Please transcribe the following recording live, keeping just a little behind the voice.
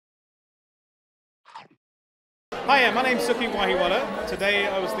Hi, my name's Sukhi Wahiwala. Today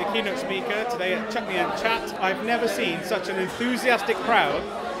I was the keynote speaker today at Chutney and Chat. I've never seen such an enthusiastic crowd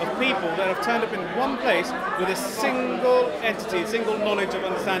of people that have turned up in one place with a single entity, single knowledge of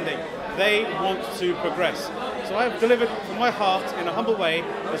understanding. They want to progress. So I've delivered from my heart in a humble way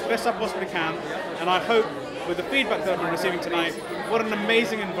as best I possibly can, and I hope with the feedback that I've been receiving tonight, what an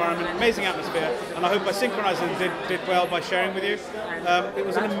amazing environment, amazing atmosphere, and I hope I synchronized and did well by sharing with you. It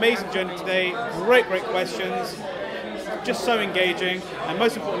was an amazing journey today, great questions, just so engaging, and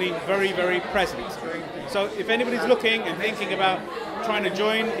most importantly, very present. So if anybody's looking and thinking about trying to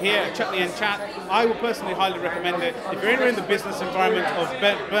join here at Chutney and Chat, I will personally highly recommend it. If you're in the business environment of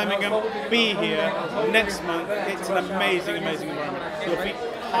Birmingham, be here next month. It's an amazing environment. You'll meet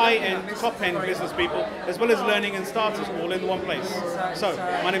high-end, top-end business people, as well as learning and starters, all in one place. So,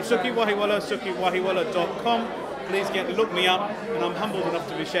 my name's Sukhi Wahiwala, sukhiwahiwala.com. Please look me up, and I'm humbled enough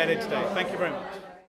to be shared here today. Thank you very much.